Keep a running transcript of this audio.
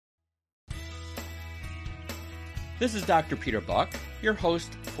This is Dr. Peter Buck, your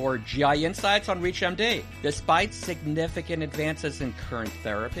host for GI Insights on ReachMD. Despite significant advances in current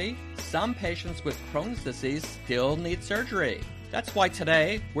therapy, some patients with Crohn's disease still need surgery. That's why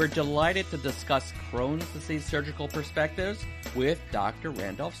today we're delighted to discuss Crohn's disease surgical perspectives with Dr.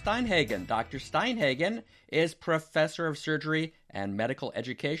 Randolph Steinhagen. Dr. Steinhagen is professor of surgery and medical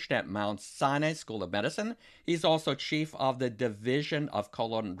education at Mount Sinai School of Medicine. He's also chief of the Division of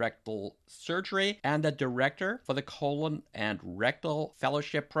Colon Rectal Surgery and the director for the Colon and Rectal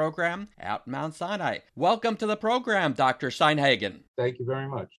Fellowship Program at Mount Sinai. Welcome to the program, Dr. Steinhagen. Thank you very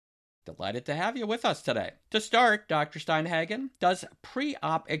much. Delighted to have you with us today. To start, Dr. Steinhagen, does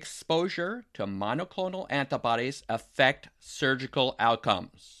pre-op exposure to monoclonal antibodies affect surgical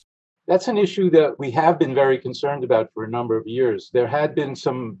outcomes? That's an issue that we have been very concerned about for a number of years. There had been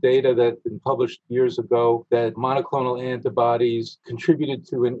some data that had been published years ago that monoclonal antibodies contributed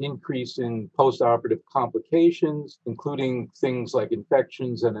to an increase in postoperative complications, including things like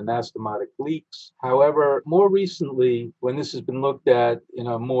infections and anastomotic leaks. However, more recently, when this has been looked at in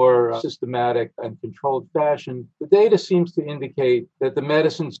a more systematic and controlled fashion, the data seems to indicate that the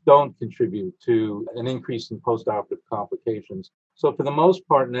medicines don't contribute to an increase in postoperative complications. So for the most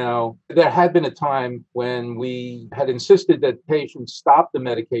part now, there had been a time when we had insisted that patients stop the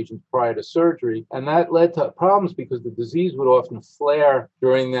medications prior to surgery, and that led to problems because the disease would often flare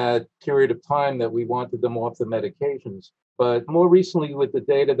during that period of time that we wanted them off the medications. But more recently, with the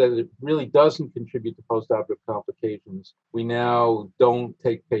data that it really doesn't contribute to postoperative complications, we now don't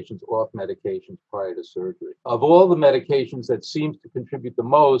take patients off medications prior to surgery. Of all the medications that seem to contribute the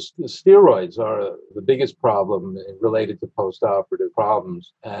most, the steroids are the biggest problem related to postoperative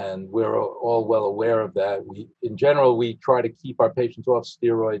problems. And we're all well aware of that. In general, we try to keep our patients off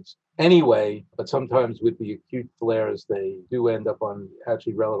steroids anyway, but sometimes with the acute flares, they do end up on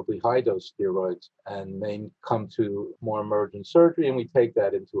actually relatively high-dose steroids and may come to more emergent surgery, and we take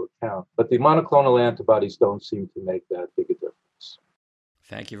that into account. But the monoclonal antibodies don't seem to make that big a difference.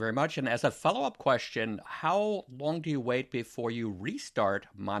 Thank you very much. And as a follow-up question, how long do you wait before you restart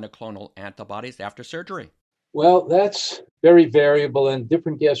monoclonal antibodies after surgery? Well, that's very variable, and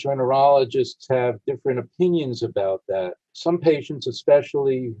different gastroenterologists have different opinions about that. Some patients,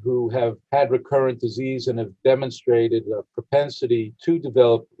 especially who have had recurrent disease and have demonstrated a propensity to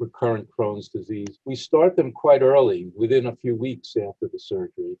develop recurrent Crohn's disease, we start them quite early, within a few weeks after the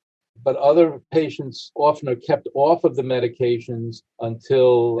surgery. But other patients often are kept off of the medications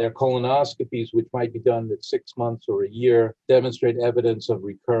until their colonoscopies, which might be done at 6 months or a year, demonstrate evidence of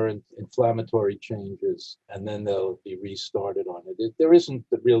recurrent inflammatory changes, and then they'll be restarted on it. There isn't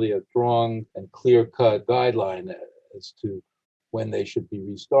really a strong and clear-cut guideline as to when they should be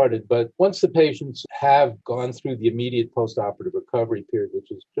restarted. But once the patients have gone through the immediate postoperative recovery period,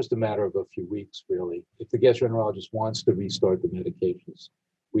 which is just a matter of a few weeks, really, if the gastroenterologist wants to restart the medications,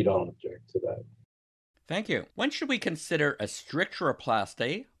 we don't object to that. Thank you. When should we consider a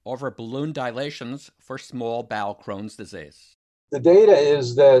stricturoplasty over balloon dilations for small bowel Crohn's disease? The data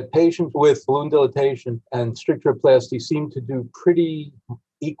is that patients with balloon dilatation and stricturoplasty seem to do pretty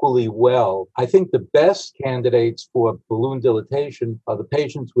equally well. I think the best candidates for balloon dilatation are the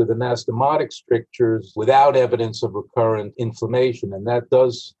patients with anastomotic strictures without evidence of recurrent inflammation, and that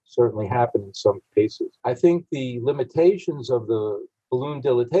does certainly happen in some cases. I think the limitations of the balloon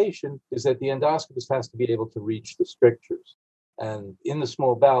dilatation is that the endoscopist has to be able to reach the strictures. And in the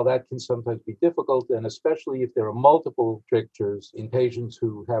small bowel, that can sometimes be difficult, and especially if there are multiple strictures in patients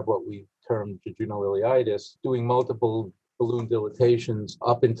who have what we term jejunal ileitis, doing multiple balloon dilatations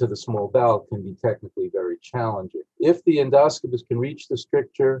up into the small bowel can be technically very challenging. If the endoscopist can reach the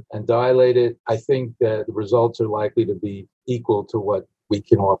stricture and dilate it, I think that the results are likely to be equal to what we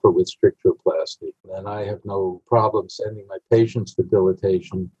can offer with stricturoplasty. And I have no problem sending my patients for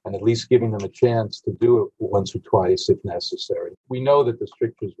dilatation and at least giving them a chance to do it once or twice if necessary. We know that the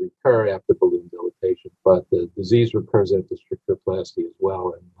strictures recur after balloon dilatation, but the disease recurs after stricturoplasty as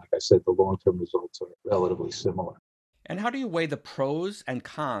well. And like I said, the long-term results are relatively similar. And how do you weigh the pros and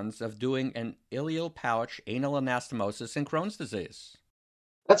cons of doing an ileal pouch anal anastomosis in Crohn's disease?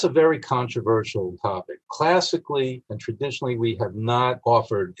 That's a very controversial topic. Classically and traditionally, we have not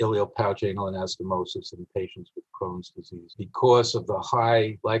offered ileal pouch anal anastomosis in patients with Crohn's disease because of the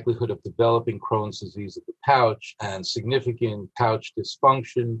high likelihood of developing Crohn's disease of the pouch and significant pouch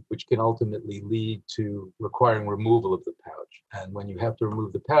dysfunction, which can ultimately lead to requiring removal of the pouch. And when you have to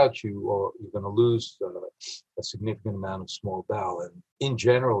remove the pouch, you're going to lose a significant amount of small bowel. And in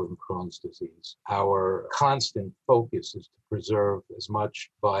general, in Crohn's disease, our constant focus is to preserve as much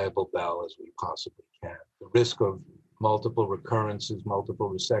viable bowel as we possibly can. The risk of multiple recurrences, multiple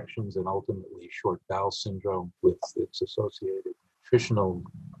resections, and ultimately short bowel syndrome with its associated nutritional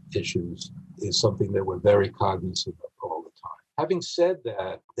issues is something that we're very cognizant of all the time. Having said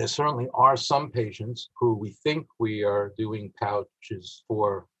that, there certainly are some patients who we think we are doing pouches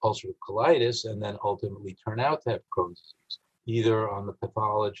for ulcerative colitis and then ultimately turn out to have Crohn's disease, either on the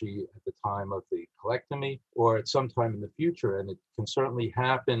pathology at the time of the colectomy or at some time in the future. And it can certainly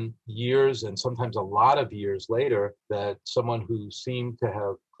happen years and sometimes a lot of years later that someone who seemed to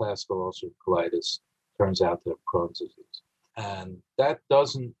have classical ulcerative colitis turns out to have Crohn's disease. And that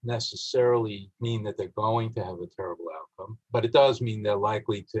doesn't necessarily mean that they're going to have a terrible outcome, but it does mean they're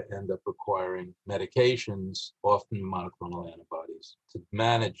likely to end up requiring medications, often monoclonal antibodies, to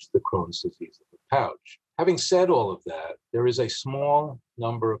manage the Crohn's disease of the pouch. Having said all of that, there is a small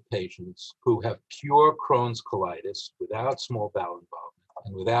number of patients who have pure Crohn's colitis without small bowel involvement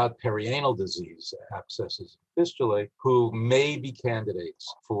and without perianal disease, abscesses and fistulae, who may be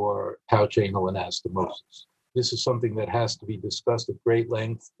candidates for pouch anal anastomosis. This is something that has to be discussed at great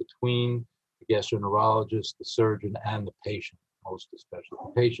length between the gastroenterologist, the surgeon, and the patient, most especially.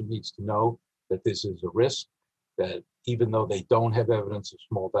 The patient needs to know that this is a risk, that even though they don't have evidence of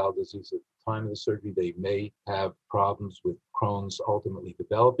small bowel disease at the time of the surgery, they may have problems with Crohn's ultimately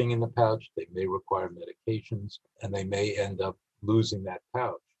developing in the pouch. They may require medications, and they may end up losing that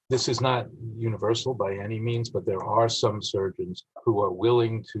pouch. This is not universal by any means, but there are some surgeons who are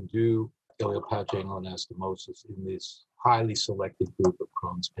willing to do ileopouch anal anastomosis in this highly selected group of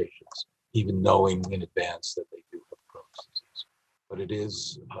Crohn's patients, even knowing in advance that they do have Crohn's disease. But it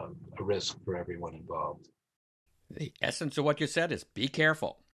is a risk for everyone involved. The essence of what you said is be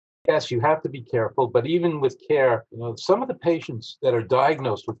careful. Yes, you have to be careful, but even with care, some of the patients that are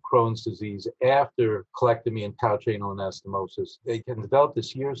diagnosed with Crohn's disease after colectomy and pouch anal anastomosis, they can develop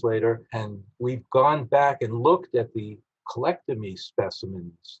this years later, and we've gone back and looked at the colectomy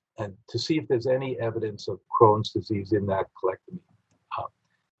specimens and to see if there's any evidence of Crohn's disease in that colectomy.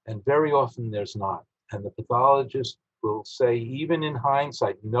 And very often there's not. And the pathologist will say, even in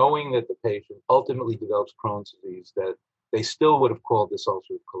hindsight, knowing that the patient ultimately develops Crohn's disease, that they still would have called this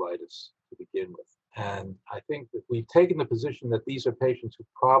ulcerative colitis to begin with. And I think that we've taken the position that these are patients who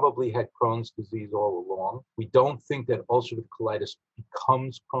probably had Crohn's disease all along. We don't think that ulcerative colitis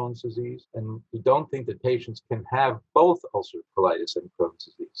becomes Crohn's disease, and we don't think that patients can have both ulcerative colitis and Crohn's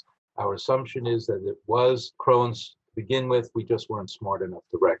disease. Our assumption is that it was Crohn's to begin with. We just weren't smart enough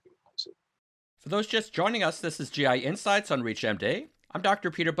to recognize it. For those just joining us, this is GI Insights on ReachMD. I'm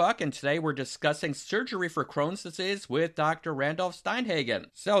Dr. Peter Buck, and today we're discussing surgery for Crohn's disease with Dr. Randolph Steinhagen.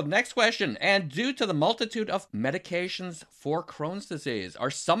 So, next question. And due to the multitude of medications for Crohn's disease,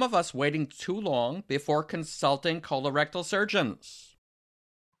 are some of us waiting too long before consulting colorectal surgeons?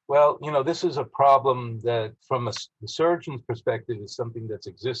 Well, this is a problem that from the surgeon's perspective is something that's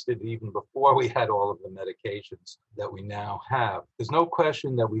existed even before we had all of the medications that we now have. There's no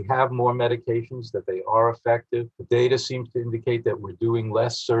question that we have more medications, that they are effective. The data seems to indicate that we're doing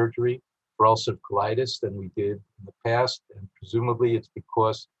less surgery for ulcerative colitis than we did in the past, and presumably it's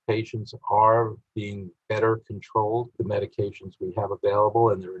because patients are being better controlled, the medications we have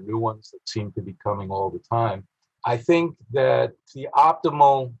available, and there are new ones that seem to be coming all the time. I think that the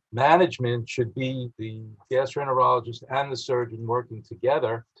optimal management should be the gastroenterologist and the surgeon working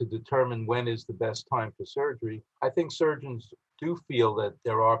together to determine when is the best time for surgery. I think surgeons do feel that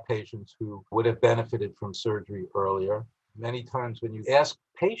there are patients who would have benefited from surgery earlier. Many times when you ask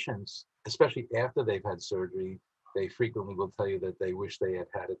patients, especially after they've had surgery, they frequently will tell you that they wish they had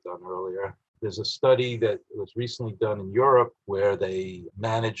had it done earlier. There's a study that was recently done in Europe where they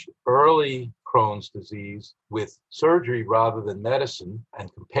managed early Crohn's disease with surgery rather than medicine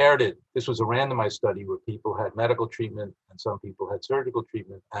and compared it. This was a randomized study where people had medical treatment and some people had surgical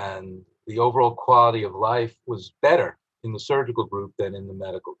treatment, and the overall quality of life was better in the surgical group than in the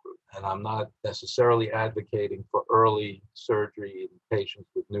medical group. And I'm not necessarily advocating for early surgery in patients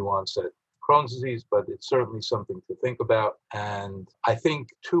with new onset Crohn's disease, but it's certainly something to think about. And I think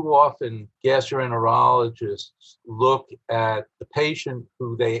too often gastroenterologists look at the patient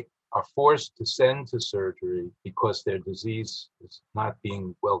who they are forced to send to surgery because their disease is not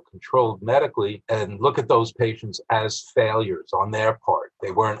being well controlled medically and look at those patients as failures on their part.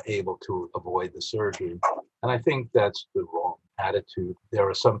 They weren't able to avoid the surgery. And I think that's the wrong attitude. There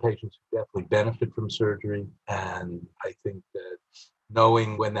are some patients who definitely benefit from surgery, and I think that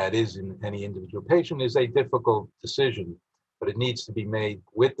knowing when that is in any individual patient is a difficult decision, but it needs to be made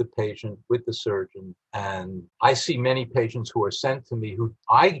with the patient, with the surgeon. And I see many patients who are sent to me who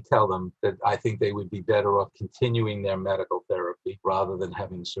I tell them that I think they would be better off continuing their medical therapy rather than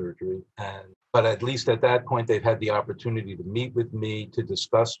having surgery. And But at least at that point, they've had the opportunity to meet with me to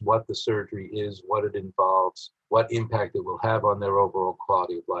discuss what the surgery is, what it involves, what impact it will have on their overall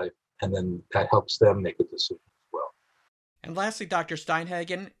quality of life. And then that helps them make a decision as well. And lastly, Dr.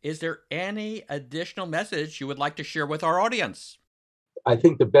 Steinhagen, is there any additional message you would like to share with our audience? I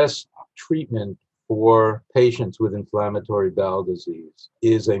think the best treatment for patients with inflammatory bowel disease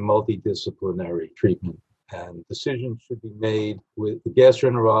is a multidisciplinary treatment. And decisions should be made with the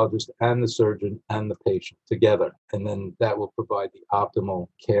gastroenterologist and the surgeon and the patient together. And then that will provide the optimal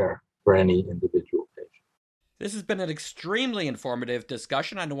care for any individual patient. This has been an extremely informative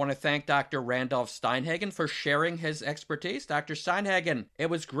discussion. I want to thank Dr. Randolph Steinhagen for sharing his expertise. Dr. Steinhagen, it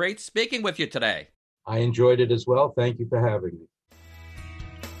was great speaking with you today. I enjoyed it as well. Thank you for having me.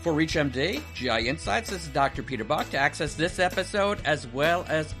 For ReachMD, GI Insights, this is Dr. Peter Buck. To access this episode as well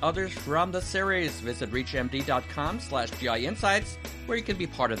as others from the series, visit reachmd.com/GI Insights, where you can be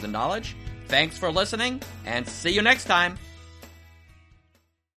part of the knowledge. Thanks for listening, and see you next time.